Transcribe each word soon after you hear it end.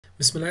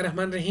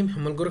Bismillahirrahmanirrahim.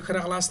 ملګرو ښه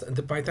راغلاست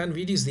د پایتان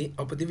ویډیوز دي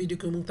او په دې ویډیو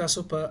کې موږ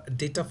تاسو په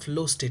ډیټا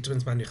فلو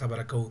سټیټمنټس باندې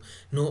خبره کوو.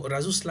 نو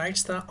راځو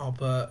سلایډز ته او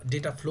په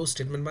ډیټا فلو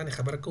سټیټمنټ باندې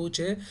خبره کوو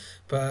چې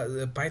په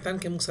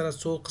پایتان کې موږ سره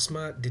څو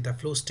قسمه ډیټا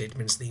فلو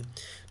سټیټمنټس دي.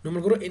 نو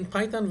ملګرو in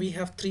Python we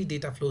have three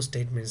data flow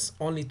statements,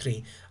 only three.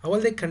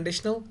 اول د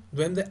conditional،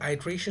 دویم د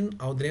iteration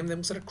او دریم د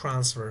موږ سره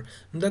transfer.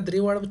 نو دا درې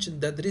واړه چې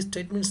د درې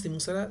سټیټمنټس دي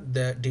موږ سره د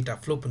ډیټا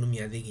فلو په نوم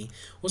یادېږي.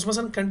 اوس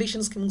مثلا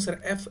conditions کې موږ سره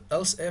if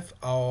else if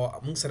او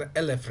موږ سره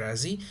elif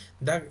راځي،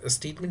 دا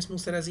سټیټمنټس موږ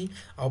سره راځي.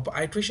 او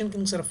په iteration کې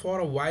موږ سره for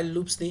او while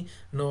loops دي.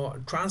 نو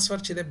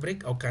transfer چې د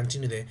break او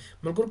continue دی.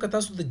 ملګرو که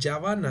تاسو د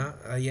جاوا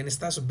نه یعنی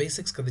تاسو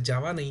بیسکس که د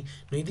جاوا نه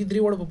نو دې درې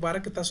وړو په اړه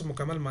کې تاسو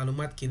مکمل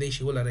معلومات کېدای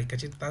شي ولرئ که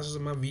چېرته تاسو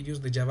زما ویډیوز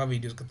د جاوا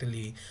ویډیوز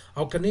کتلي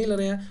او که نه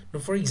لرئ نو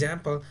فور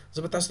ایگزامپل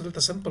زه به تاسو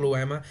دلته سمپل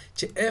ووایم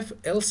چې if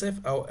else if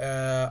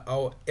او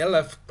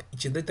elif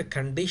چې دلته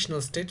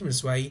کنډیشنل سټیټمنټس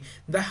وایي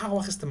دا هغه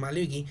وخت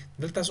استعمالیږي.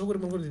 دلته تاسو وګورئ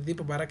ملګرو د دې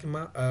په اړه کې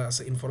ما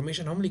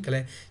انفارمیشن هم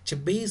لیکلی چې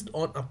based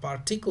on a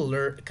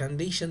particular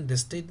condition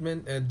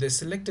the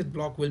selected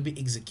block will be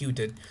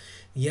executed.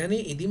 یعنی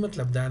دې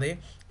مطلب دا دی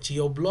چې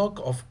یو بلاک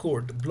اف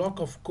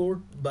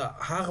کوډ به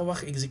هغه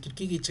وخت ایگزیکیوټ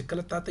کیږي چې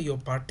کله تاسو یو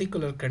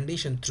پارټیکولر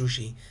کنډیشن ترو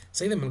شي.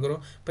 صحیح ده ملګرو؟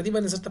 په دې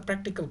باندې زه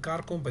پریکټیکل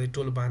کار کوم په دې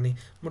ټول باندې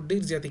مو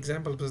ډیر زیات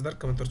اگزامپل پس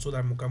درکوم ترڅو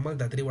دا مکمل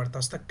د درې ورته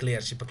تاسو ته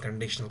کلیر شي په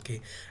کنډیشنل کې.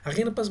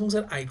 هغه نه پس موږ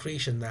سره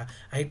ایټریشن ده.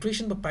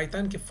 ایټریشن په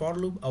پایتان کې فور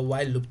لوپ او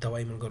وایل لوپ ته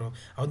وایي ملګرو.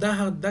 او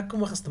دا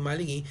کوم وخت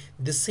استعمالیږي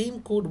the same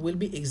code will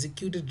be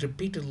executed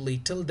repeatedly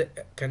till the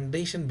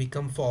condition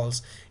become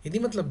false. دې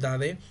مطلب دا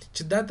دی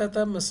چې دا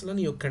تاسو مثلا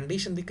یو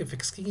کنډیشن دی کې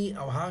فکس کیږي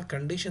او هغه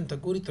کنډیشن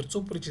ته ګوري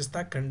ترڅو پورې چې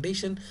ستا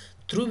کنډیشن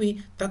ترو وي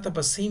تاسو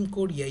په سیم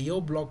کوډ یا یو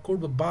بلاک کوډ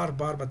به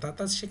بار به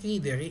تاسو شي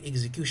د هغې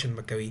ایگزیکیوشن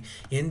به کوي.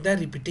 یعنی دا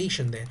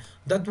ریپیټیشن دی.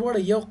 دا دواړه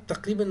یو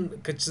تقریبا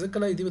که چې زه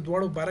کله دې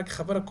دواړو باره کې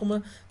خبره کومه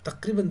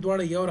تقریبا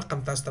دواړه یو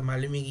رقم تاسو ته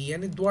معلومیږي.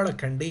 یعنی دواړه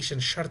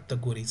کنډیشن شرط ته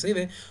ګوري. صحیح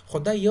دی؟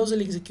 خو دا یو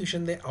ځل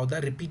ایگزیکیوشن دی او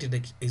دا ریپیټډ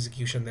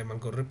ایگزیکیوشن دی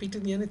ملګرو.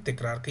 ریپیټډ یعنی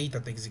تکرار کوي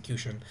تاسو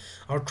ایگزیکیوشن.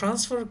 او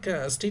ټرانسفر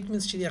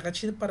سټیټمنټس چې هغه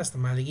چې پر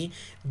استعمالیږي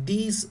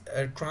these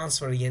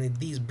transfer یعنی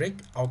these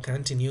break او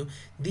continue.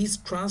 these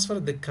transfer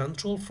the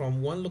control from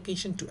one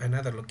location to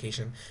another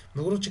location.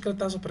 مګر چې کله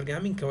تاسو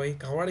پروګرامینګ کوئ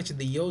غواړئ چې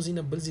د یو ځای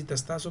نه بل ځای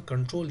ته تاسو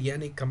کنټرول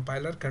یعنی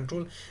کمپایلر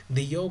کنټرول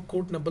د یو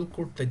کوډ نه بل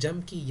کوډ ته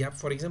جمپ کی یا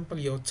فور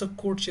ایگزامپل یو څه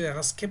کوډ چې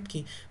هغه سکپ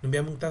کی نو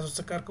بیا موږ تاسو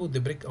څه کار کوو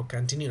د بریک او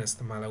کنټینیو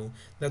استعمالو.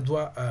 دا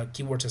دوه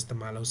کی ورډز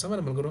استعمالو.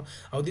 سمه ملګرو؟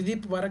 او د دې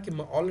په اړه کې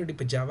ما الریډي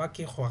په جاوا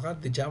کې خو هغه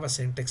د جاوا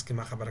سینټیکس کې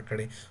ما خبره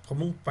کړې خو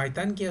موږ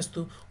پایتان کې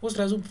استو.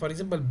 اوس راځو فور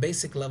ایگزامپل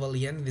بیسیک لیول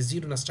یعنی د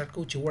زیرو نه سٹارټ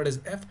کوو چې what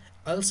is f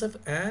else if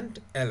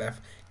and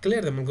elif.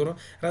 کلیر ده ملګرو؟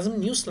 راځم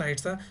نیو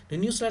سلایډز ته. د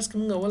نیو سلایډز کې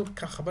موږ اول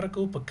خبره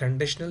کوو په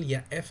کنډیشنل یا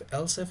if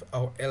else if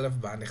او elif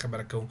باندې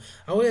خبره کوو.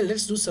 اول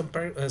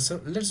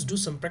let's do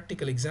some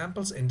practical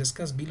examples and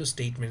discuss below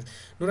statements.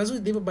 نو راځو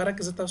د دې په اړه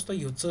کې زه تاسو ته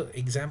یو څه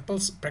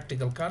ایگزامپلز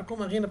پریکټیکل کار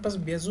کوم. هغې نه پس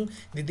بیا ځو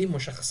د دې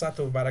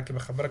مشخصاتو په اړه کې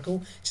به خبره کوو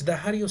چې دا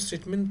هر یو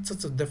سټیټمنټ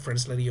څه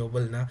ډفرنس لري یو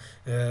بل نه.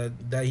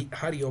 د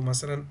هر یو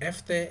مثلا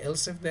if ده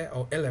else if ده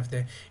او elif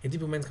ده دې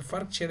په منځ کې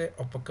فرق چې دی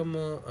او په کوم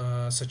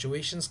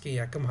سچویشنز کې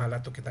یا کوم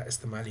حالاتو کې دا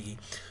استعمالیږي.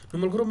 نو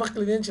ملګرو مخکې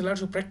له دې چې لاړ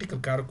شو پریکټیکل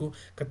کار کوو.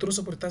 که تر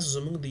اوسه پورې تاسو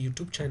زموږ د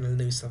یوټیوب چینل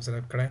نه وي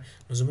سبسکرایب کړی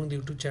نو زموږ د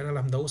یوټیوب چینل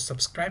همدا اوس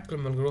سبسکرایب کړئ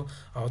ملګرو.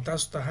 او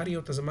تاسو ته هر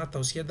یو ته زما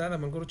توصیه دا ده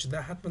ملګرو چې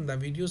دا حتما دا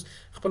ویډیوز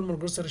خپل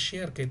ملګرو سره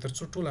شیر کړئ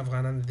ترڅو ټول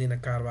افغانان د دې نه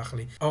کار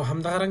واخلي. او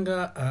همدارنګه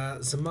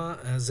زما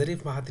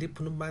ظریف بهادري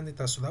په نوم باندې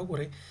تاسو دا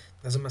وګورئ.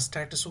 دا زما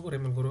سټیټس وګورئ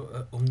ملګرو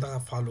همدغه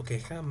فالو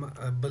کړئ.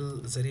 بل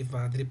ظریف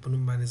بهادري په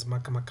نوم باندې زما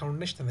کوم اکاونټ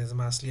نشته دی.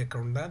 زما اصلي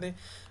اکاونټ دا دی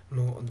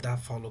نو دا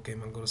فالو کړئ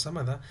ملګرو.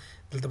 سمه ده؟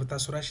 دلته به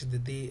تاسو راشئ د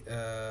دې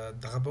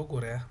دغه به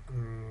وګورئ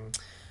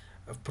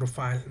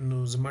پروفایل. نو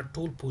زما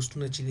ټول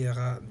پوسټونه چې دي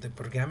هغه د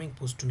پروګرامینګ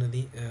پوسټونه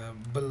دي.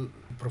 بل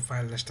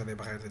پروفایل نشته دی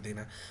بغیر د دې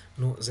نه.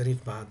 نو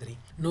ظریف بهادري.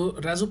 نو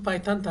راځو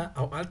پایتان ته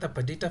او هلته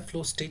په ډیټا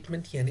فلو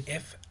سټیټمنټ یعنی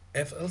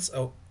if else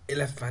او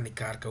elif باندې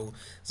کار کوو.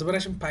 زه به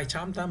راشم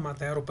پایچام ته. ما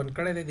تیار اوپن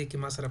کړی دی. دې کې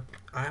ما سره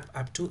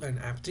اپ 2 and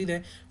اپ 3 دی.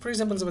 فور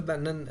ایگزامپل زه به دا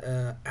نن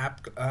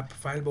اپ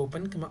فایل به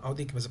اوپن کړم او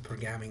دې کې به زه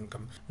پروګرامینګ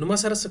کوم. نو ما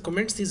سره څه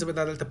کومنټس دي. زه به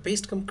دا دلته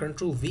پیسټ کړم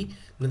کنټرول وي.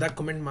 نو دا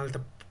کومنټ ما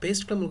دلته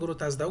پیسټ کړم ملګرو.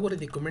 تاسو دا وګورئ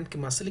د کومنټ کې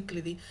ما څه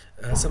لیکلي دي.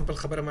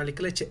 سمپل خبره ما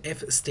لیکلې چې if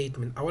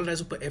statement. اول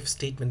راځو په if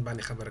statement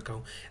باندې خبره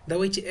کوو.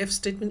 دا وایي چې if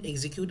statement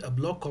execute a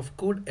block of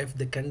code if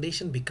the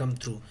condition become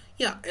true.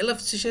 یا elif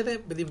څه شی دی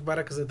په دې په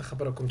اړه کې زه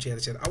خبره کوم چې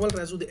اول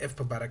راځو د if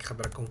په اړه کې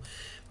خبره کوم.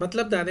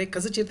 مطلب دا دی که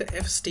زه چېرته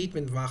if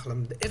statement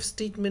واخلم د if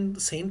statement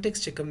سینټیکس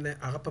چې کوم دی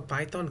هغه په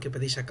پایتون کې په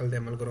دې شکل دی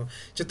ملګرو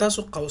چې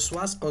تاسو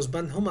قوسواس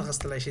قوسبند هم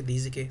اخیستلی شئ د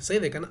ایزي کې.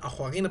 صحیح دی که نه؟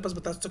 خو هغې نه پس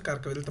به تاسو څه کار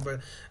کوئ دلته به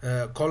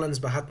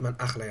کولنز به حتما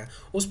اخلی.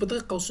 اوس په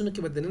دغه قوسونو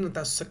کې به دننه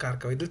تاسو څه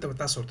کار کوئ دلته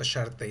به تاسو ورته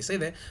شرط دی.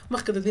 صحیح دی؟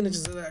 مخکې د دې نه چې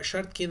زه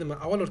شرط کېدم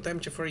اول ورته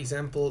وایم چې فور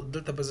ایگزامپل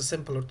دلته به زه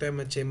سمپل ورته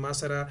وایم چې ما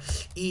سره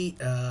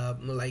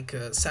لایک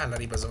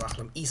سالري به زه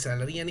واخلم.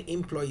 سالري یعنی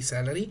امپلوي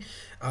سالري.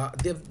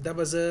 دا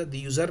به زه د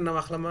یوزر نه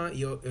واخلم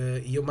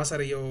یو ما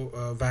سره یو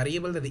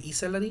ویریبل د ای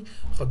سالري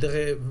خو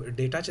دغه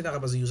ډیټا چې د هغه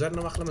به یوزر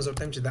نه واخلم زه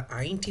ورته چې دا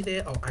آینټي دی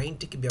او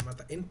آینټي کې بیا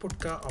ماته انپوټ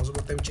کا او زه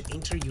ورته چې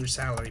انټر یور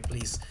سالري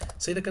پلیز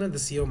صحیح ده کنه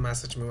د سی او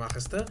میسج مې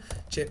واخسته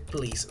چې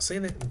پلیز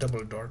صحیح ده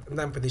ډبل ډاټ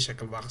دا په دې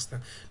شکل واخسته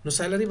نو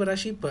سالري به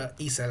راشي په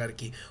ای سالري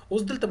کې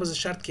اوس دلته به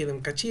شرط کېدم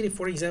کچېرې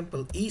فور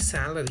ایگزامپل ای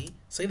سالري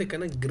صحیح ده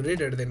کنه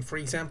greater than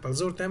for example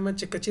زه ورته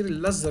چې کچېرې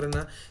لس زره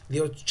نه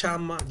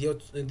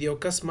د یو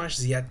کس معاش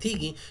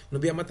زیاتېږي نو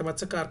بیا ماته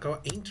څه کار کوه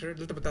انټر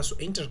دلته به تاسو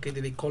انټر کړئ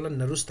د کولن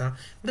نه وروسته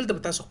دلته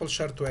به تاسو خپل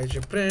شرط وایي چې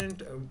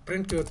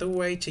پرنټ کې ورته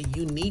ووایي چې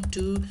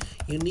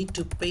you need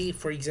to pay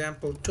for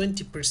example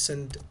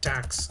 20%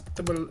 tax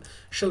ته به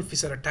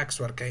 20%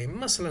 tax ورکوي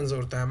مثلا زه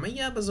ورته وایم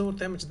یا به زه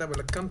ورته وایم چې دا به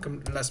کم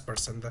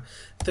 10% ده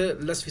ته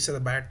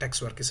 10% باید tax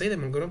ورکوي صحیح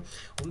ده ملګرو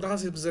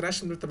همدغسې زه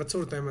راشم دلته به څه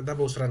ورته وایم دا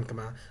به اوس رن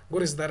کړم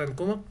ګورئ زه دا رن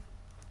کوم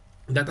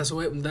دا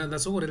تاسو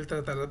ګورئ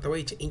دلته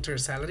وایي چې انټر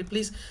سالري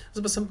پلیز زه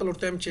به سمپل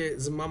ورته وایم چې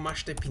زما معاش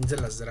دی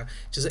 15000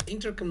 چې زه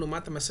انټر کړم نو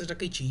ماته میسج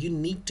راکوي چې you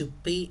need to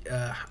pay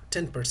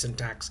 10%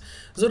 tax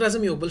زه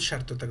راځم یو بل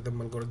شرط ته تکدم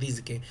ملګرو دې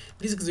کې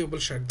یو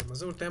بل شرط دی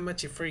زه ورته وایم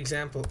چې فور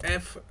ایگزامپل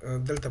اف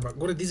دلته به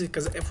ګورئ دې کې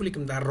اف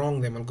ولیکم دا رانګ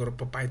دی ملګرو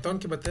په پایتون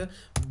کې به ته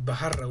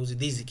بهر راوځي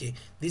دې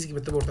کې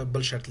به ته ورته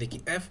بل شرط لیکي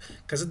اف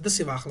که زه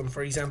داسې واخلم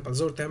فور ایگزامپل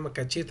زه ورته وایم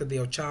که چېرته د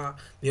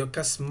یو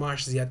کس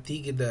معاش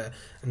زیاتېږي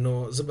نو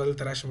زه به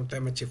دلته راشم ورته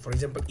وایم چې فور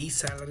example e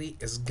salary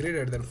is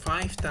greater than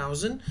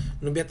 5000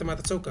 نو بیا ته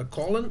ماته څه وکړه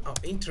colon او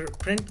enter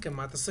print که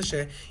ماته څه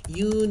شی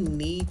you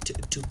need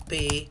to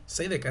pay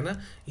صحیح ده که نه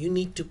you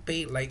need to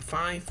pay like 5%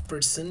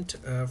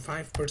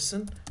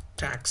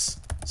 tax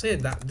صحیح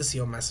ده داسې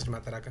یو میسج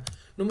ماته راکړه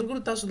نو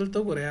ملګرو تاسو دلته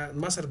وګورئ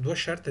ما سره دوه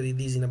شرط دي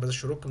دې ځینه به زه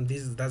شروع کړم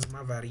دا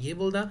زما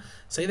ویریبل ده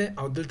صحیح ده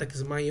او دلته کې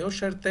زما یو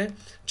شرط دی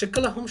چې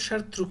کله هم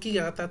شرط ترو کېږي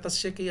هغه ته څه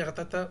شی کوي هغه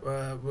ته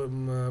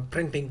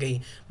پرنټینګ کوي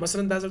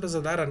مثلا دا دلته زه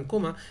دا رن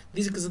کوم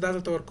دې کې زه دا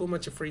دلته ورکوم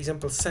چې فور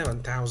ایگزامپل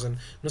 7000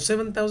 نو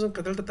 7000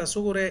 که دلته تاسو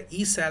وګورئ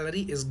ای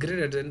سالري از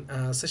ګریټر دن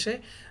څه شی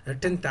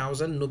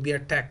 10000 نو بیا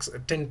ټیکس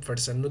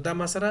 10% نو دا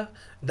ما سره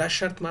دا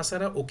شرط ما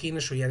سره اوکې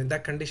نشو یعنی دا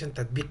کنډیشن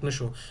تطبیق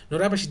نشو نو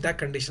را بشي دا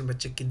کنډیشن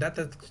بچ کې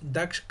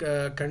دا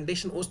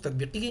کنډیشن اوس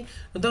تطبیقیږي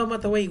نو دا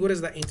ماته وایي ګورئ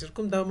دا انټر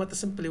کوم دا ماته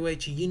سمپلی وایي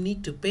چې you need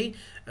to pay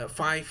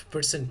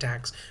 5%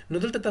 tax نو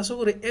دلته تاسو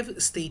ګورئ if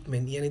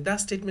statement یعنی دا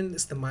statement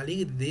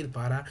استعمالېږي د دې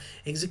لپاره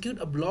execute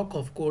a block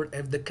of code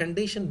if the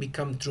condition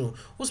become true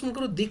اوس موږ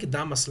ګورو دې کې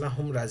دا مسله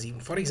هم راځي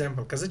فور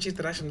ایگزامپل که زه چېرته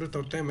راشم دلته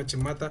ورته وایم چې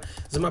ماته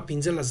زما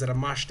 15000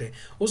 معاش دی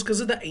اوس که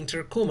زه دا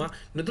انټر کوم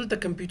نو دلته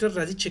کمپیوټر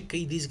راځي چک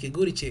کوي دې کې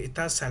ګوري چې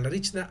تا سالري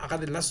چې ده هغه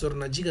د 10000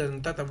 نه جګه نو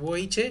تا ته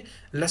وایي چې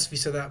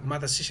 10%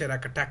 ماته څه شی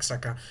راکړه ټاکس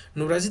راکړه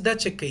نو راځي دا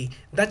چک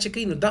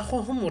کوي نو دا خو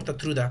هم ورته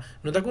ترو ده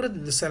نو دا ګوره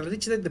د سالري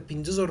چې د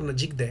 15000 نه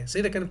جګ دی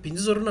صحیح ده کنه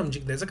 15000 نه هم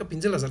جګ دی ځکه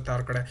 15000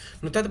 تار کړه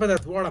نو تا ته به دا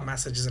دواړه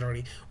میسجز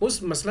راوړي اوس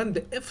مثلا د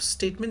اف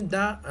سټیټمنټ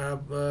دا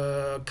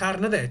کار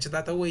نه دی چې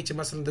دا ته وایي چې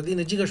مثلا د دې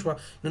نه جګه شوه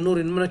نو نور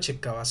یې نه چک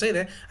کوه صحیح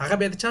ده هغه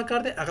بیا د چا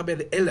کار دی هغه بیا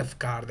د الف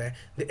کار دی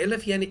د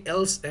الف یعنی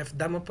ایلس اف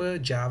دا په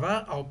جاوا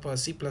او په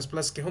سی پلس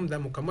پلس کې هم دا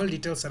مکمل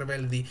ډیټیل سره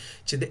ویل دي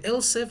چې د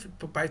ایلس اف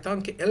په پایتون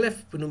کې الف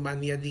په نوم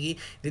باندې یادېږي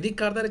د دې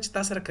کار دا چې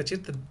تاسو سره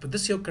کچېرته په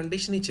داسې یو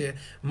کنډیشن چې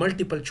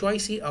ملټیپل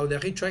چوایس او د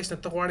هغې چوایس نه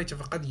ته غواړې چې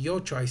فقط یو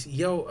چوایس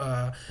یو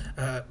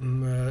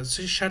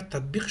شرط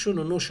تطبیق شو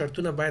نو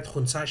شرطونه باید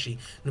خنثی شي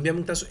نو بیا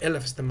موږ تاسو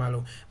الف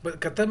استعمالو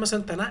که ته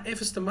مثلا تنا اف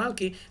استعمال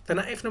کې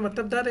تنا اف نه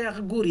مطلب دا دی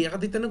هغه ګوري هغه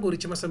دې ته نه ګوري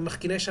چې مثلا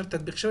مخکینی شرط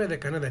تطبیق شوی دی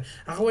که نه دی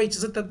هغه وایي چې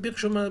زه تطبیق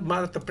شوم ما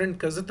ته پرنټ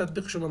کړه زه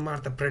تطبیق شوم ما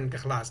ته پرنټ کړه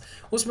خلاص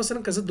اوس مثلا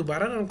که زه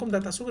دوباره رن کوم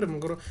دا تاسو ګورئ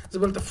ملګرو زه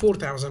بلته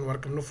 4000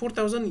 ورکړم نو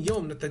 4000 یو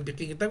هم نه تطبیق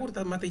کېږي دا ګوره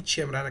ما ته هېڅ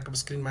شی هم رانه کړه په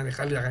سکرین باندې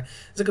خالي راغی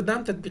ځکه دا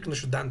هم تطبیق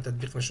نشو دا هم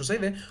تطبیق نشو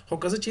صحیح دی خو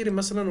که زه چیرې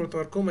مثلا ورته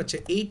ورکوم چې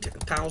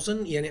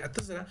 8000 یعنی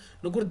 8000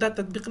 نو ګور دا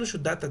تطبیق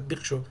نشو دا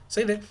تطبیق شو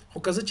صحیح دی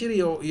خو که زه چیرې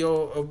یو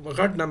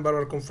غټ نمبر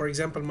ورکوم فور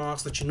ایگزامپل ما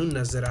واخیسته چې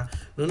 19000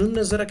 نو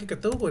 19000 کې که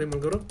ته وګورې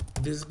ملګرو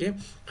دې کې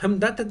هم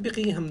دا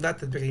تطبیقي هم دا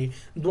تطبیقي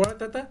دواړه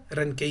ته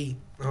رن کوي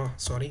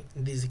سوري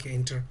دې کې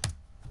انټر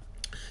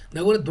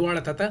دا ګوره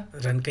دواړه ته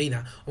رن کوي نه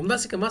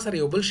همداسې که ما سره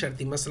یو بل شرط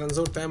مثلا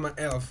زه ورته وایم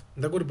اف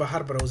دا ګوره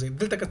بهر به راوځي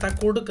دلته که تا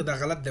کوډ که دا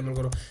غلط دی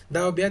ملګرو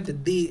دا بیا د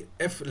دې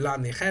اف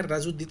لاندې خیر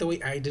راځو دې ته وایي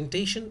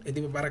آیډنټیشن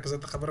دې په باره کې زه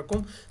ته خبره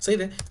کوم صحیح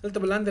دی دلته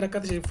به لاندې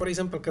راکاته چې فور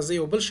ایگزامپل که زه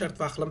یو بل شرط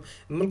واخلم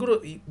ملګرو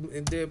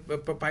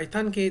په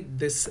پایتون کې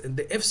د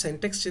اف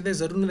سینټکس چې دی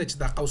ضرور نه دی چې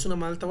دا قوسونه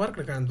ما دلته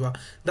ورکړه که نه دوه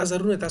دا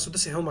ضرور نه تاسو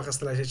داسې هم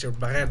اخیستلی شئ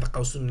چې بغیر د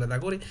قوسونو نه دا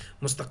ګورئ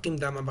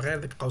مستقیم دا ما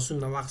بغیر د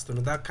قوسونو نه واخیسته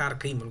نو دا کار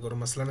کوي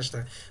ملګرو مسله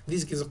نشته دې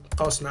کې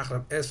زه قوس نه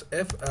اخلم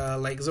اف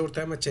لایک زه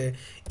ورته وایم چې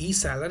ای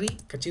سالري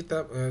که چېرته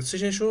څه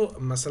شی شو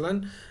مثلا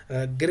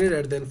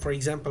ګریټر دین فور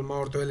ایگزامپل ما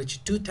ورته ویل چې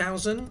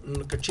 2000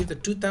 نو که چېرته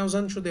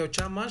 2000 شو د یو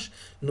چا معاش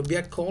نو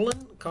بیا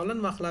کولن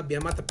واخله بیا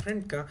ماته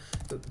پرنټ که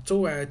څه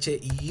ووایه چې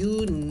you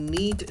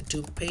need to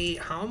pay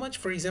how much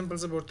for example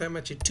زه به ورته وایم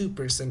چې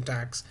 2%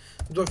 tax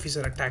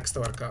 2% ټاکس ته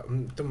ورکړه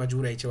ته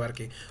مجبور یې چې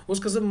ورکړې اوس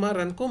که زه ما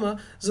رن کوم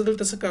زه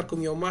دلته څه کار کوم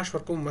یو معاش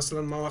ورکوم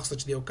مثلا ما واخیسته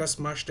چې د یو کس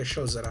معاش ته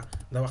 10000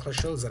 دا واخله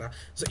 10000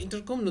 زه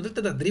انټر کوم نو دلته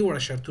دا درې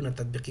وړه شرطونه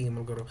تطبیقېږي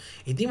ملګرو.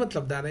 دې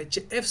مطلب دا دی چې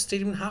اف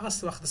سټیټمنټ هغه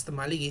وخت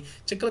استعمالېږي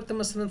چې کله ته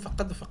مثلا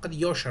فقط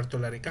یو شرط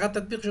ولري، که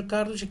تطبیق شو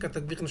کار وشي، که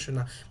تطبیق نشو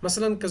نه.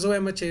 مثلا که زه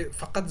وایم چې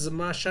فقط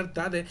زما شرط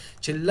دا دی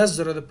چې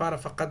 10,000 دپاره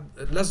فقط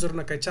 10,000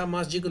 نه که چا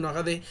ماس جیږي نو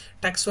هغه دی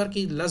ټیکس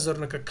ورکړي، 10,000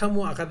 نه که کم و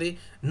هغه دی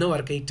نه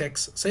ورکوي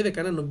ټیکس، صحیح ده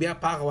که نه؟ نو بیا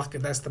په هغه وخت کې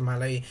دا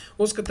استعمالوي.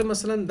 اوس که ته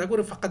مثلا دا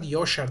ګوره فقط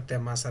یو شرط دی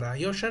ما سره،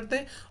 یو شرط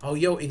دی او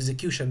یو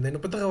اکزیکیوشن دی، نو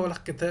په دغه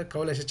وخت کې ته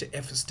کولی شې چې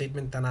اف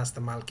سټیټمنټ ته نه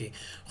استعمال کړي.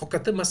 خو که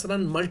ته مثلا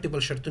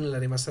ملټیپل شرطونه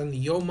لري، مثلا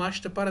یو معاش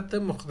دپاره ته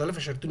مختلف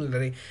شرطونه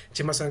لري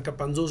چې مثلا که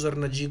 50,000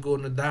 نه جیږو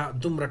نو دا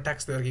دومره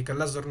ټیکس دی ورکړي، که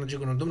 10,000 نه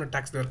جیږو نو دومره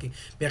ټیکس دی ورکړي،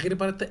 بیا هغې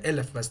لپاره ته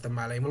الف به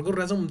استعمالوي. ملګرو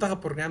راځه همدغه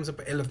پروګرام زه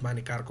په الف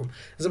باندې کار کوم.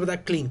 زه به دا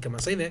کلین کړم،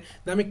 صحیح دی؟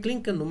 دا مې کلین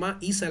کړ نو ما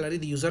ای سیلري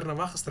د یوزر نه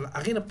واخیستله،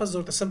 هغې نه پس زه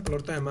ورته سمپل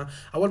ورته وایم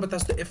اول به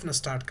تاسو ته اف نه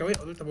سټارټ کوئ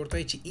او دلته به ورته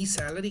وایي چې ای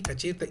سیلري که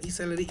چېرته ای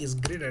سیلري از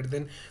ګریټر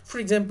دین فار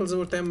ایگزامپل زه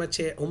ورته وایم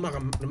چې همغه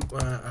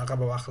هغه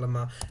به واخلم،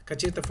 که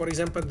چېرته فار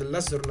ایگزامپل د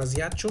 10,000 نه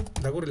زیات شو،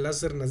 دا ګورې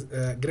 10,000 نه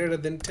ګریټر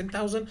دین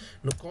 10,000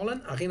 نو کولن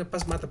هغې نه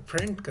پس ما ته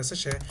پرنټ که څه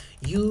شی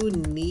you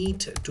need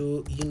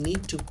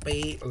to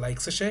pay like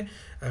څه شی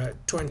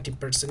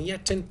 20% یا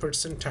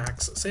 10% tax،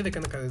 صحیح ده که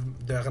نه؟ که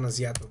د هغه نه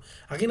زیات و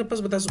هغې نه پس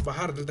به تاسو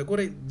بهر دلته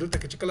ګورئ، دلته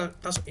که چې کله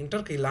تاسو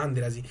انټر کوئ لاندې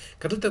راځي،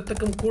 که دلته ته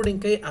کوم کوډینګ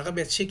کوئ هغه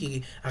بیا څه کېږي،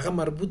 هغه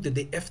مربوط د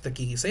دې اف ته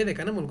کېږي، صحیح ده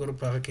که نه ملګرو؟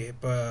 په هغه کې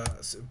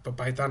په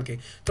پایتان کې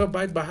ته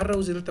باید بهر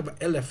راوځي، دلته به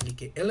ال اف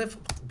لیکې، ال اف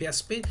بیا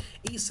سپیس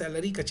ای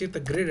سیلري که چېرته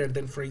ګریټر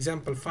دین فار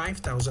ایگزامپل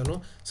 5,000 و،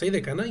 صحیح ده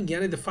که نه؟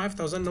 یعنې د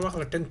 5,000 نه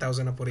واخله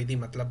 10,000 پورې، دی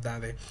مطلب دا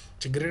دی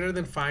چې ګریټر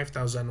دین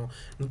 5,000 و.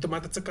 نو ته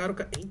ماته څه کار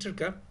وکړه، انټر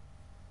کړه،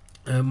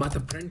 ما ته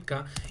پرنټ کا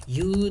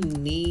you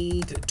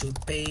need to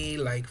pay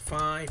like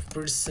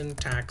 5%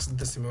 tax،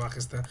 داسې مې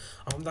واخیسته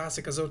او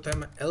همدغسې که زه ورته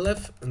وایم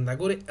LF، دا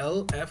ګورې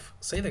LF،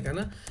 صحیح ده که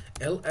نه؟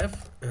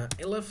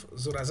 LF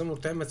زه راځم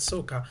ورته وایم څه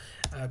وکړه،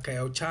 که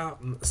یو چا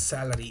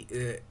salary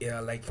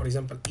like for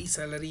example e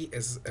salary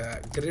is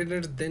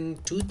greater than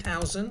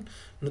 2,000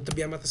 نو ته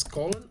بیا ماته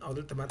کولن او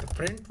دلته ماته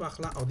پرنټ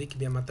واخله او دې کې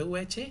بیا ماته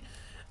ووایه چې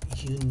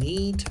you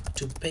need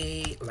to pay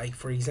like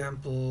for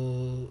example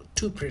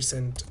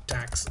 2%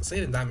 tax،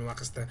 صحیح دا مې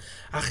واخیسته.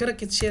 اخره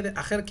کې څه دی؟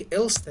 اخره کې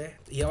else دی،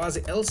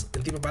 یوازې else.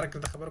 دې مبارک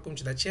درته خبر کوم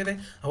چې دا څه دی،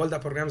 اول دا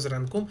پروګرام زه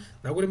رن کوم.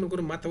 دا ګورئ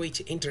ملګرو ما ته وایي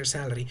چې enter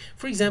salary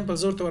for example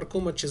زه ورته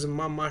ورکوم چې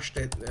زما معاش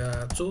دی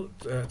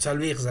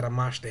 40,000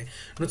 معاش دی،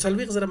 نو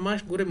 40,000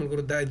 معاش ګورئ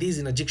ملګرو دا دې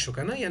ځای نه جګ شو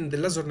که نه، یعنې د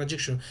 10,000 نه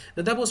جګ شو،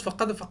 نو دا به اوس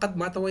فقط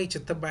ما ته وایي چې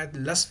ته باید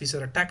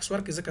 10% ټیکس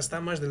ورکړې ځکه ستا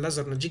معاش د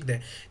 10,000 نه جګ دی.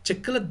 چې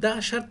کله دا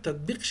شرط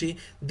تطبیق شي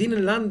دې نه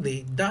لاندې دا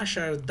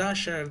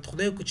شرط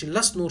خدای وکړي چې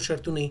 10 نور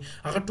شرطونه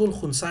هغه ټول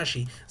خنثی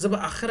شي، زه به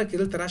اخره کې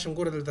دلته راشم،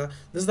 ګوره دلته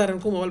زه دا رن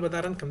کوم، اول به دا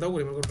رن کړم، دا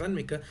ګورئ ملګرو رن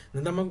مې کړه، نو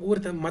دا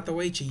ورته ما ته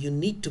وایي چې you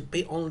need to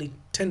pay only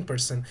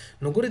 10%.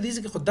 نو ګوره دې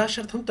ځای کې خو دا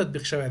شرط هم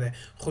تطبیق شوی دی،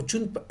 خو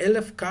چون په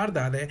الف کار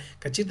دا دی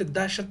که چېرته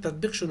دا شرط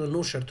تطبیق شو نو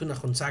نور شرطونه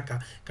خنثی کړه،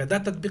 که دا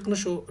تطبیق نه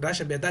شو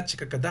راشه بیا دا چې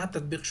که دا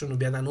تطبیق شو نو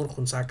بیا دا نور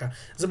خنثی کړه.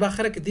 زه به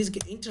اخره کې دې ځای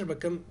کې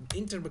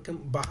انټر به کوم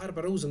بهر به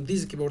راوځم، دې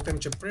ځای کې به ورته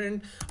وایم چې پرنټ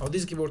او دې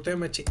ځای کې به ورته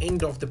وایم چې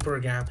end of the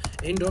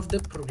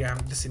program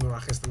داسې مې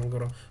واخیسته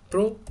ملګرو،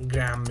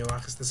 پروګرام مې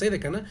واخیسته، صحیح ده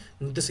که نه؟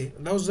 نو داسې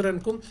دا اوس زه رن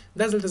کوم،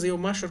 دا دلته زه یو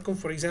معاش ورکوم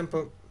فار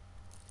ایگزامپل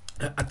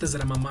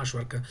 8,000 ما معاش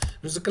ورکړه،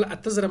 نو زه کله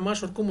 8,000 معاش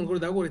ورکوم ملګرو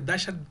دا ګورئ دا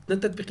شرط نه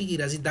تطبیقېږي،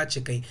 راځي دا چې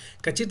کوي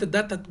که چېرته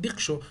دا تطبیق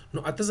شو نو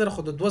 8,000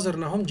 خو د 2,000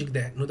 نه هم جګ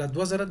دی، نو دا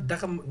 2,000 دا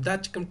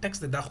چې کوم ټیکس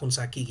دی دا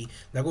خنثی کېږي.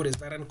 دا ګورئ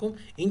زه رن کوم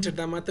انټر،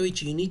 دا ماته وایي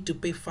چې you need to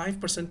pay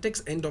 5% tax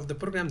end of the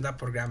program، دا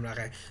پروګرام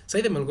راغی،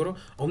 صحیح ده ملګرو؟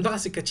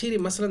 همدغسې که چیرې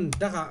مثلا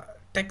دغه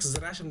ټیکس زه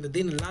راشم د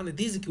دې نه لاندې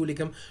دې ځای کې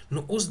ولیکم نو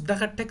اوس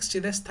دغه ټیکس چې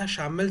دی ستا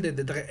شامل دی د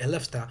دغه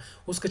الف ته.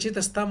 اوس که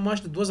چېرته ستا معاش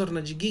د 2,000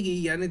 نه جګېږي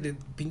یعنې د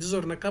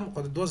 15,000 نه کم خو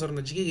د 2,000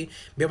 نه جګېږي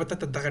بیا به ته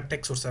دغه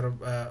ټیکس ورسره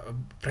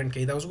پرنټ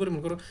کوي. دا اوس ګورئ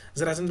ملګرو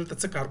زه راځم دلته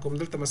څه کار کوم،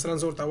 دلته مثلا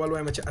زه ورته اول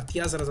وایم چې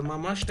 80,000 زما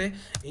معاش دی،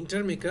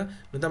 انټر مې کړه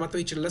نو دا ماته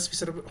وایي چې 10%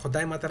 خو دا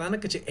یې ماته رانه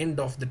کړه چې end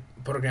of the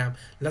program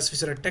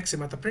 10% ټیکس یې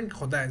ماته پرنټ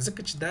خو دا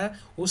ځکه چې دا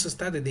اوس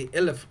ستا د دې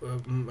الف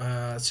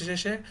څه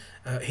شی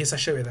حصه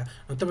شوې ده،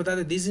 نو ته به دا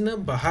د دې ځای نه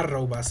بهر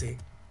راوباسې.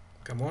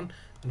 کمون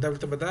دا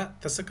ورته به دا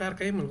ته څه کار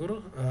کوي ملګرو،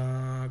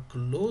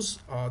 کلوز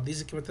او دې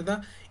ځای کې به ته دا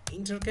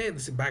انټر کوي،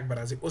 داسې بیک به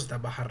راځي، اوس دا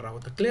بهر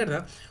راوته. کلیر ده؟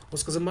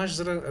 اوس که زه معاش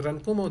رن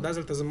کوم او دا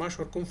ځل زه معاش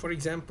ورکوم فار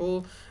ایگزامپل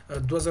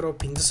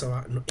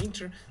 2,500 نو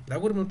انټر، دا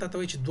ګورم نو تاته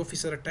وایي چې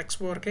 2% ټیکس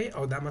به ورکوي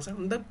او دا مثلا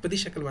دا په دې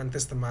شکل باندې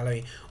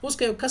استعمالوي. اوس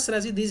که یو کس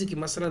راځي دې ځای کې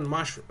مثلا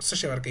معاش څه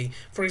شی ورکوي،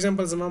 فار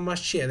ایگزامپل زما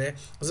معاش چې دی،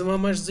 زما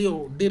معاش زه یو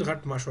ډېر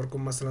غټ معاش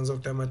ورکوم، مثلا زه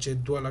ورته وایم چې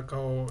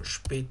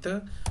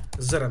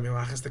 2,60,000 مې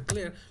واخیسته،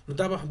 کلیر؟ نو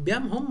دا به بیا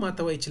هم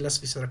ماته وایي چې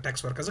 10%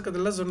 ټیکس ورکړه، ځکه د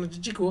 10,000 نه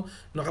جګ و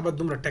نو هغه به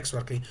دومره ټیکس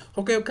ورکوي. خو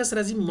که یو کس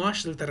راځي معاش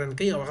دلته رن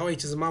کوي او هغه وایي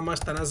چې زما معاش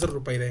تنها 1,000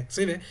 روپۍ دی،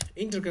 صحیح دی؟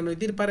 انټر کړه نو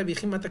دې لپاره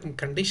بیخي ماته کوم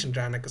کنډیشن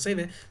رانه کړه، صحیح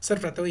دی؟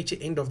 صرف راته وایي چې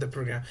end of the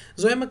program.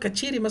 زه وایم که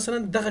چیرې مثلا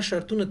دغه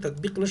شرطونه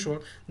تطبیق نه شول،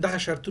 دغه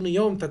شرطونه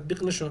یو هم تطبیق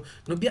نه شو،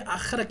 نو بیا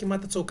اخره کې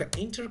ماته څه وکړه،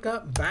 انټر کړه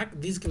بیک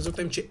دې ځای کې زه ورته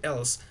وایم چې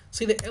else،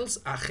 سیده else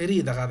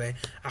اخري دغه دی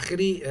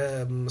اخري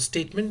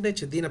statement دی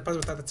چې دینه پس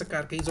وتا ته څه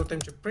کار کوي زه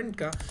ټایم چې print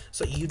کا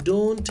so you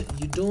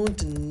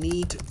don't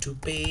need to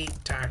pay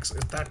tax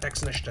تا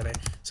tax نشته دی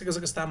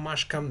څنګه ستا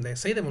معاش کم دی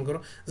صحیح دی ملګرو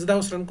زه دا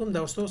اوس رن کوم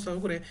دا اوس تاسو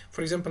وګورئ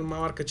فور ایگزامپل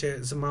ما ورکه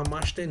چې زما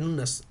معاش ته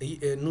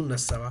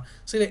 1900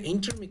 صحیح دی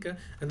انټر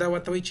میکه دا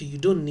ورته وایي چې you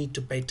don't need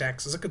to pay tax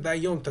ځکه دا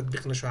یوم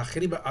تطبیق نشو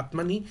اخري به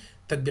اتمنی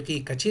تطبیقي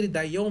کچېری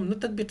دا یوم نه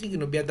تطبیقي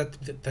نو بیا دا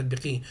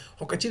تطبیقي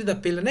خو کچېری دا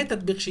پیلنې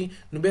تطبیق شي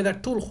نو بیا دا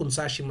ټول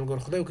خنثی شي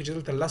ملګرو خدای وکړي چې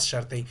دلته لاس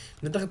شرط دی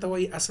نو دغه ته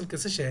وایي اصل کې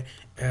څه شی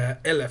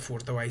LF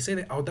ورته وایي صحیح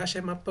دی او دا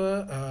شی ما په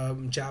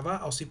جاوا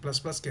او C++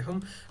 کې هم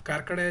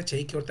کار کړی چې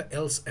کې ورته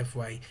else F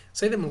وایي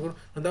صحیح دی ملګرو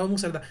نو دا موږ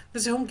سره دا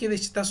داسې هم کېدای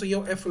چې تاسو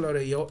یو F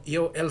ولرئ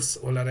یو else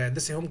ولرئ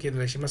داسې هم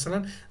کېدلی شي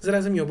مثلا زه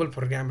راځم یو بل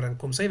پروګرام رن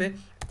کوم صحیح دی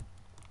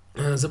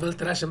زه بل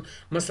ته راشم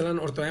مثلا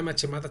ورته وایم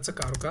چې ما ته څه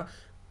کار وکړه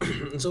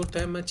زه ورته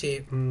وایم چې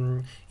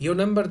یو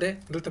نمبر دی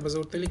دلته به زه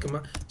ورته لیکم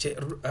چې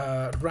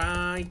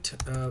write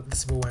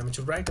داسې به ووایم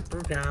چې write a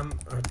program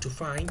to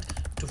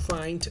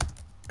find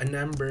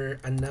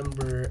a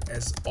number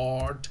as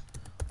odd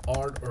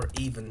or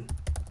even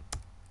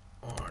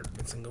odd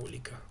څنګه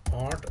ولیکه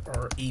odd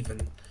or even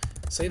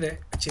صحیح دی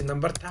چې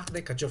نمبر تاق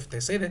دی که جفت دی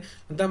صحیح دی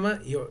دا ما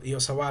یو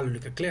سوال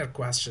ولیکه clear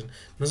question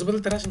نو زه به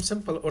دلته راشم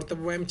simple ورته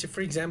به وایم چې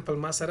for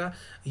example ما سره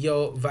یو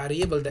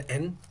variable د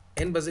n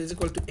بس is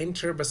equal to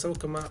enter بس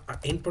وکما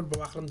input به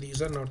واخلم د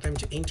یوزر نو ټایم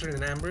چې enter a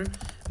number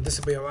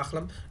دسه به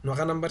واخلم نو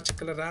هغه نمبر چې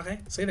کله راغی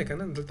صحیح ده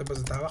کنه دلته بس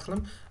دا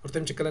واخلم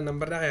ورته چې کله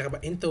نمبر راغی هغه به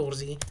انت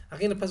ورزي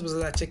هغه نه پس بس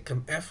دا چک کم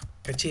اف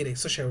کچيري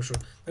څه شو شو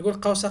نقول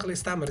قوس اخلي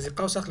استعمر زي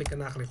قوس اخلي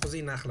کنه اخلي خو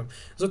زي ناخلم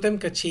زه تم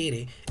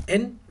کچيري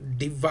n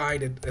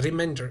divided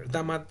remainder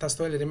دا ما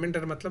تاسو ول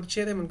remainder مطلب چې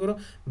ده منګورو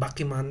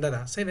باقی مانده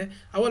ده صحیح ده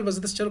اول بس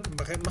داس چلو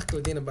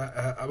مخکله دینه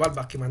اول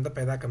باقی مانده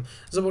پیدا کم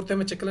زه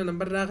ورته چې کله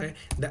نمبر راغی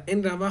دا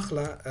n را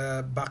واخله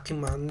باقی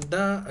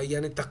مانده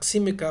یعنی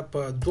تقسیم کا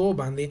په دو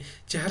باندې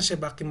چې هر شی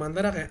باقی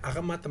مانده راغی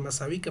هغه ماته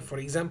مساوي که فور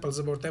ایگزامپل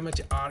زه ورته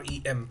چې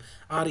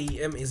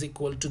rem is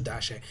equal to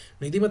dash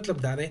نو دې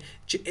مطلب دا دی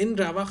چې n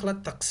را واخله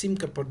تقسیم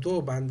کا پر دو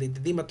باندې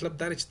دې مطلب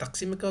دا چې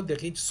تقسیم کا د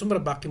هغې څومره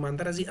باقی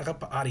مانده راځي هغه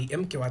په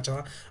rem کې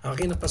واچوه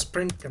هغې نه پس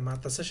پرنټ کا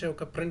ماته څه شی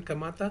وکړه پرنټ کا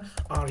ماته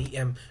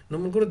rem نو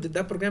موږ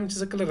دا پروګرام چې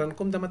زه کله رن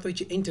کوم دا ماته وایي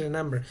چې انټر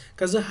نمبر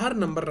که زه هر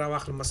نمبر را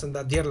واخلم مثلا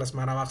دا 14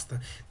 ما را واخسته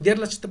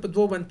 14 چې په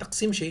دوه باندې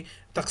تقسیم شي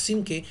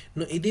تقسیم کې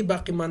نو دې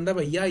باقی مانده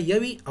به یا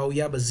یوي او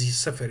یا به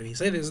صفر وي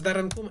صحیح دی زه دا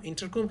رن کوم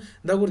انټر کوم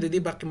دا ګور د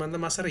دې باقی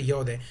مانده ما سره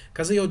یو دی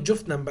که زه یو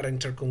جفت نمبر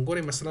انټر کوم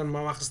ګورئ مثلا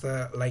ما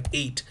واخسته لایک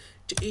 8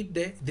 چې 8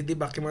 دی د دې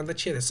باقی مانده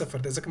چې دی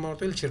صفر دی ځکه ما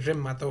ورته ویل چې ریم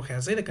ماته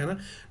وښیه صحیح دی که نه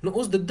نو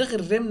اوس د دغه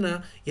ریم نه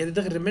یا د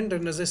دغه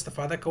ریمینډر نه زه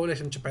استفاده کولی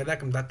شم چې پیدا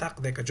کړم دا طاق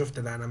دی که جفت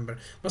دی دا نمبر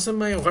مثلا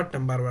ما یو غټ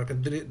نمبر ورکړه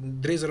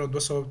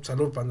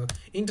 3254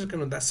 انټر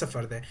کړم دا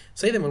صفر دی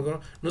صحیح دی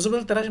ملګرو نو زه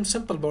به دلته راشم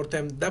سمپل به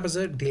ورته وایم دا به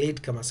زه ډیلیټ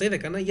کړم صحیح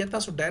دی که نه یا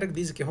تاسو ډایرکټ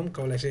دې کې هم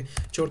کولی شئ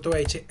چې ورته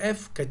وایي چې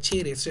اف که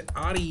چیرې چې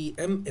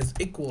rem is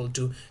equal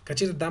to که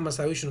چیرې دا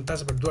مساوي شي نو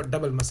تاسو به دوه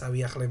ډبل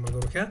مساوي اخلئ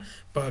ملګرو ښه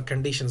په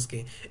کنډیشنز کې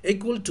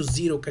equal to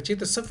 0 که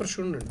چیرې صفر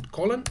شو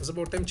colon زه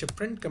به ورته وایم چې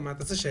پرنټ که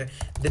ماته څه شی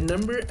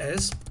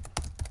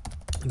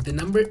the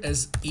number is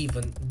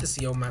even داسې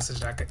یو مسج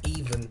راکړه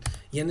even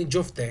یعنی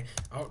جفت دی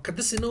او که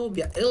داسې نه و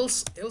بیا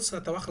else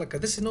راته واخله که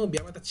داسې نه و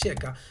بیا ماته څه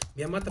کړه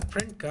بیا ماته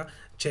پرنټ کړه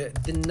چې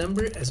the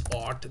number is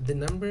odd the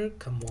number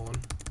come on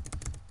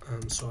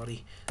I'm sorry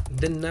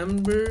the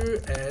number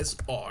is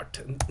odd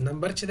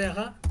نمبر چې دی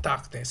هغه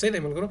طاق دی صحیح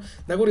دی ملګرو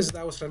دا ګورئ زه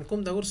دا اوس رن کوم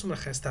دا ګورئ څومره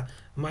ښایسته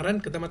ما رن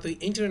که دا ماته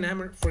انټر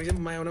نمبر فور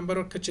ایگزامپل ما یو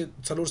نمبر وکړه چې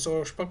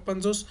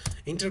 455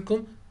 انټر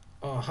کوم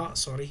ها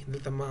سوري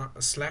دلته ما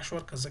سلاش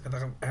ورکړه ځکه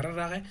دغه ایرر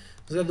راغی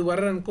زه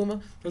دوباره رن کوم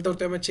دلته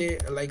ورته وایم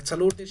چې لایک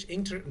 40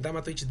 انټر دا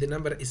ماته وایي چې د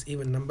نمبر از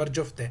ایون نمبر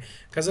جفت دی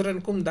که زه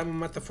رن کوم دا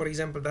ماته فور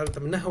ایگزامپل دا دلته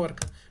 9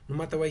 ورکړه نو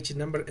ماته وایي چې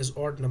نمبر از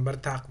اورډ نمبر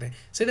طاق دی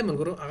صحیح دی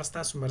ملګرو هغه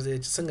ستاسو مرضي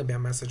چې څنګه بیا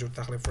میسج ورته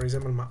اخلئ فور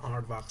ایگزامپل ما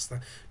اورډ واخیسته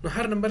نو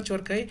هر نمبر چې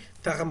ورکوئ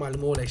ته هغه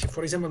معلومولی شي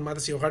فور ایگزامپل ما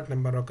داسې یو غټ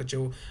نمبر وکړه چې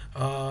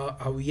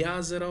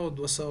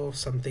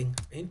 80200 سمثینګ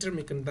انټر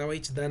مې کړم دا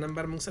وایي چې دا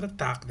نمبر موږ سره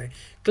طاق دی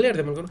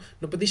کلیر دی ملګرو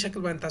نو په دې شکل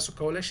باندې تاسو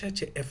کولی شئ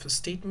چې اف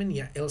statement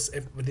یا else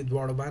if په دې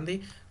دواړو باندې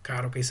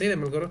کار وکړئ صحیح دی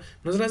ملګرو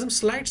نو زه راځم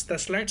سلایډس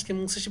ته سلایډس کې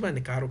موږ څه شي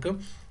باندې کار وکړو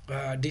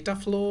ډیټا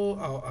فلو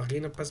او هغې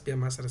نه پس بیا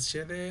ما سره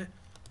څه دی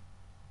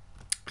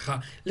ها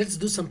let's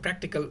do some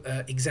practical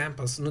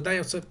examples نو دا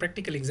یو څه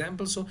practical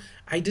examples سو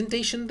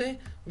identification دی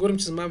ګورم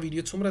چې زما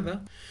ویډیو څومره ده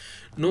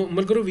نو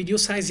ملګرو ویډیو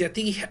سایز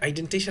زیاتېږي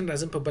آیډنټیشن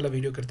راځم په بله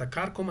ویډیو کې درته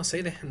کار کوم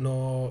صحیح دی نو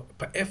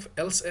په اف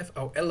ایلس اف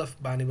او elf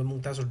باندې به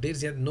موږ تاسو ډېر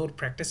زیات نور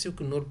پریکټس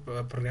وکړو نور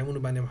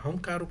پروګرامونو باندې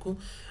هم کار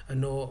وکړو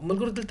نو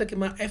ملګرو دلته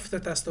کې ما اف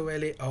ته تاسو ته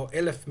ویلې او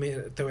elf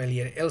مې ته ویلې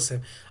یعنې else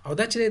اف او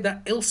دا چې دا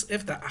else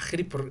اف دا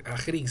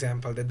آخري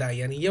اگزامپل دی دا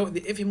یعنی یو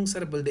د اف موږ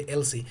سره بل د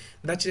else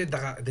دا چې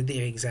دغه د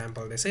دې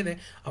اگزامپل دی صحیح دی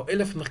او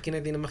elf مخکې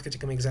نه دی نه مخکې چې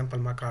کوم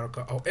اگزامپل ما کار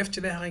وکړو او اف چې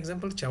دی هغه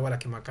اگزامپل چې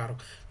اوله کې ما کار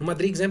وکړو نو ما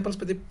درې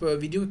اگزامپلز په دې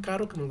ویډیو کې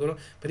کار وکړو ملګرو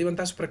په دې باندې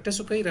تاسو پریکټیس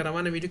وکړئ. را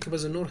روانه ویډیو کې به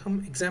زه نور هم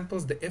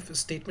اگزامپلز د اف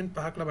سټیټمنټ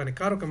په هکله باندې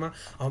کار وکړم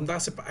او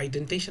همداسې په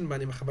آیډنټیشن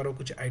باندې خبرو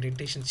وکړو چې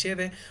آیډنټیشن څه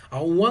دی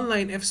او one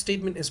line if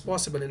statement is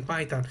possible in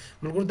Python.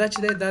 ملګرو دا چې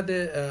دی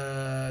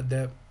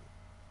دا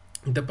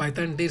د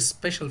پایتون ډیر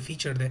سپیشل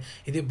فیچر دی.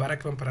 دې باره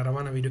کې هم پر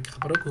روانه ویډیو کې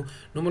خبرو وکړو.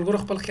 نو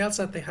ملګرو خپل خیال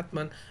ساتئ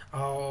حتما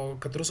او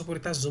که تر اوسه پورې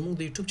تاسو زموږ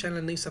د یوټیوب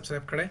چینل نه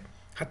سبسکرایب کړئ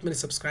حتما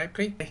سبسکرایب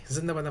کړئ.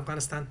 زنده باد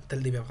افغانستان، تل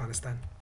دې وي افغانستان.